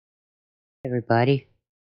Everybody.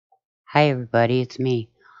 Hi everybody, it's me.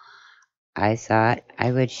 I thought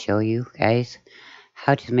I would show you guys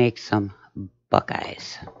how to make some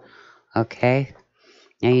Buckeyes. Okay?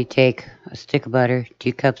 Now you take a stick of butter,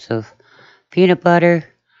 2 cups of peanut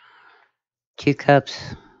butter, 2 cups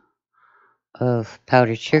of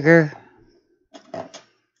powdered sugar,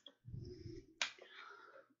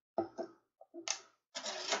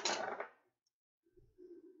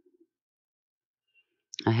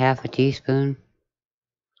 a half a teaspoon,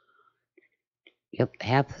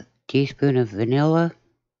 half a teaspoon of vanilla.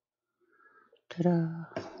 Ta-da!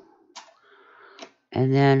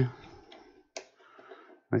 And then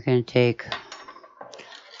we're going to take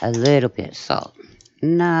a little bit of salt.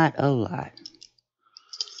 Not a lot.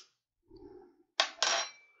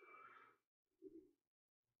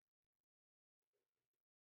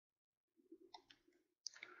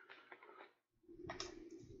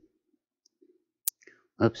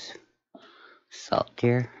 Oops. Salt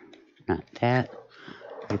there. Not that.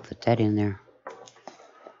 We put that in there.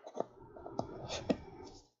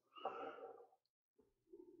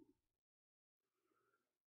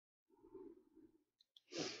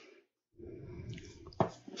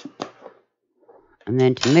 And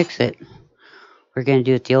then to mix it, we're going to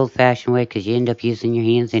do it the old-fashioned way because you end up using your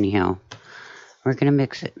hands anyhow. We're going to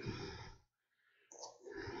mix it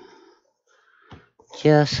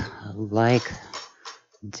just like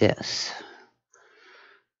this.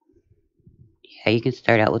 Yeah, you can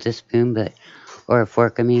start out with a spoon, or a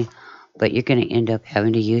fork, but you're going to end up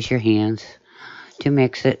having to use your hands to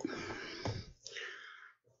mix it.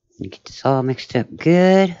 You get this all mixed up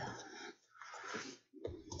good.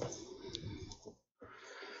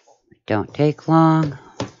 Don't take long.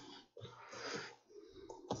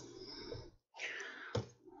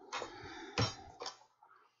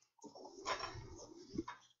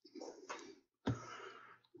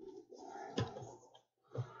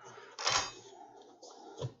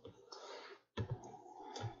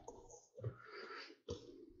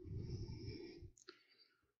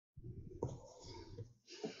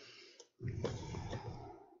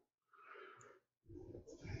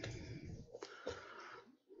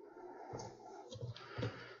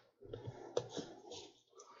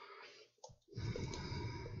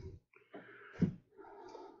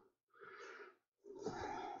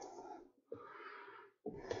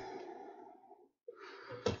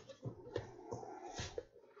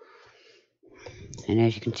 And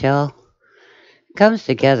as you can tell, it comes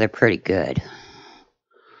together pretty good.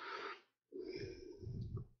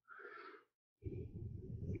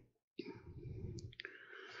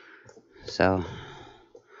 So,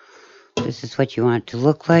 this is what you want it to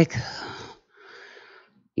look like.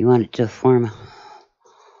 You want it to form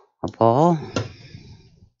a ball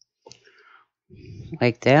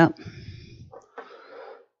like that.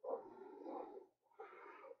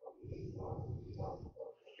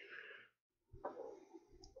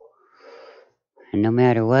 And no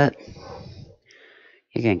matter what,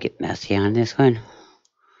 you're going to get messy on this one.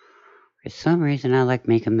 For some reason, I like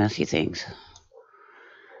making messy things.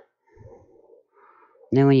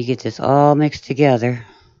 And then when you get this all mixed together,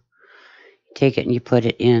 you take it and you put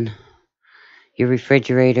it in your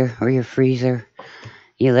refrigerator or your freezer.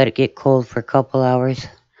 You let it get cold for a couple hours.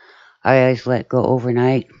 I always let it go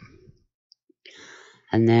overnight.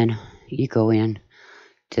 And then you go in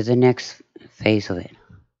to the next phase of it.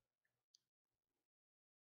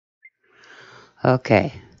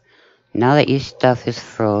 Okay, now that your stuff is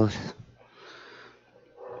froze,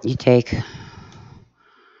 you take and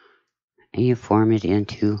you form it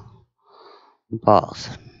into balls.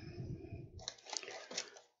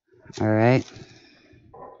 Alright?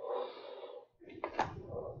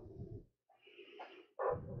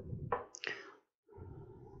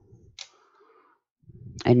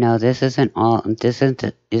 I know this isn't all of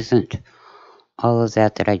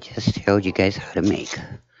that I just showed you guys how to make.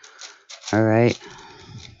 Alright?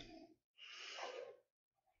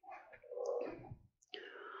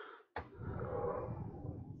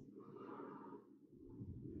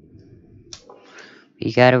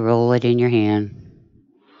 You gotta roll it in your hand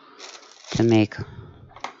to make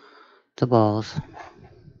the balls.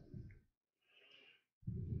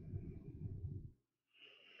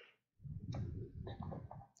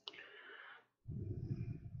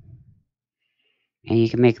 And you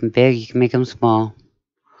can make them big, you can make them small.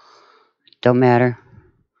 Don't matter.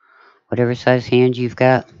 Whatever size hand you've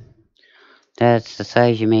got, that's the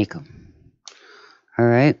size you make them.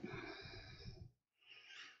 Alright?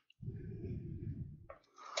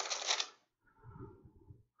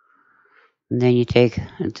 And then you take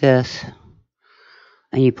this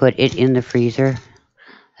and you put it in the freezer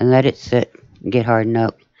and let it sit and get hardened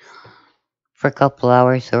up. for a couple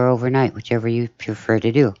hours or overnight, whichever you prefer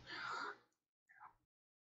to do.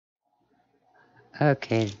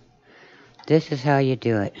 Okay, this is how you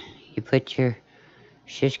do it. You put your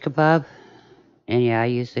shish kebab, and yeah, I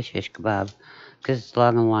use the shish kebab because it's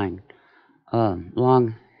long and wide,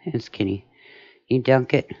 long and skinny. You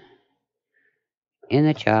dunk it in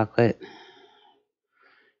the chocolate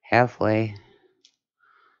halfway.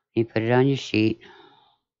 You put it on your sheet,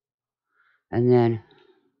 and then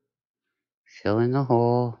fill in the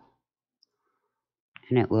hole,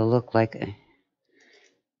 and it will look like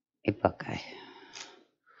a Buckeye.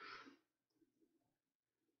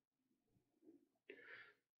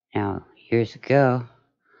 Now, years ago,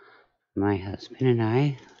 my husband and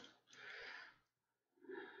I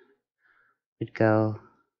would go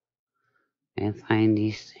and find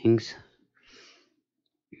these things,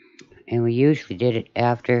 and we usually did it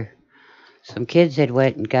after some kids had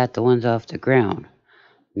went and got the ones off the ground.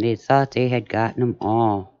 They thought they had gotten them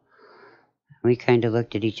all. We kind of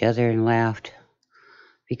looked at each other and laughed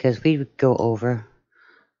because we would go over,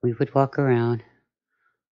 we would walk around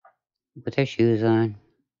with our shoes on,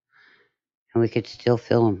 and we could still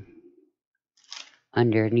feel them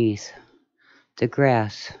underneath the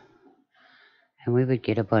grass, and we would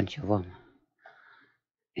get a bunch of them.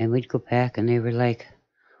 And we'd go back, and they were like,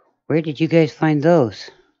 "Where did you guys find those?"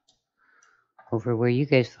 "Over where you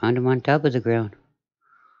guys found them, on top of the ground."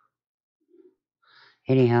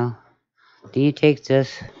 Anyhow, then you take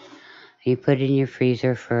this, and you put it in your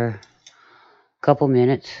freezer for a couple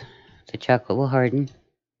minutes. The chocolate will harden,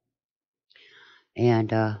 and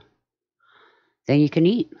then you can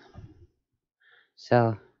eat.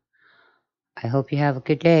 So, I hope you have a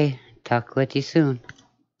good day. Talk with you soon.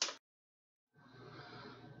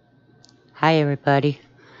 Hi, everybody.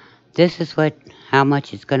 This is how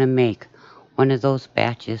much it's going to make. One of those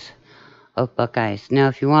batches of Buckeyes. Now,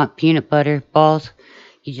 if you want peanut butter balls,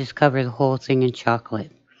 you just cover the whole thing in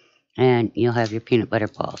chocolate, and you'll have your peanut butter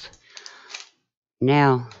balls.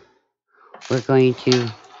 Now, we're going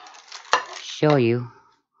to show you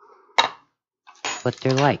what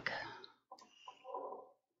they're like.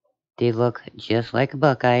 They look just like a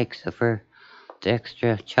Buckeye, except for the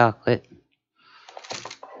extra chocolate,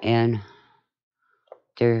 and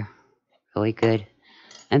they're really good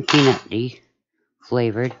and peanutty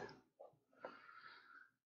flavored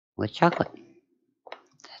with chocolate.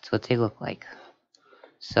 That's what they look like.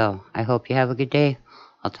 So, I hope you have a good day.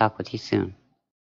 I'll talk with you soon.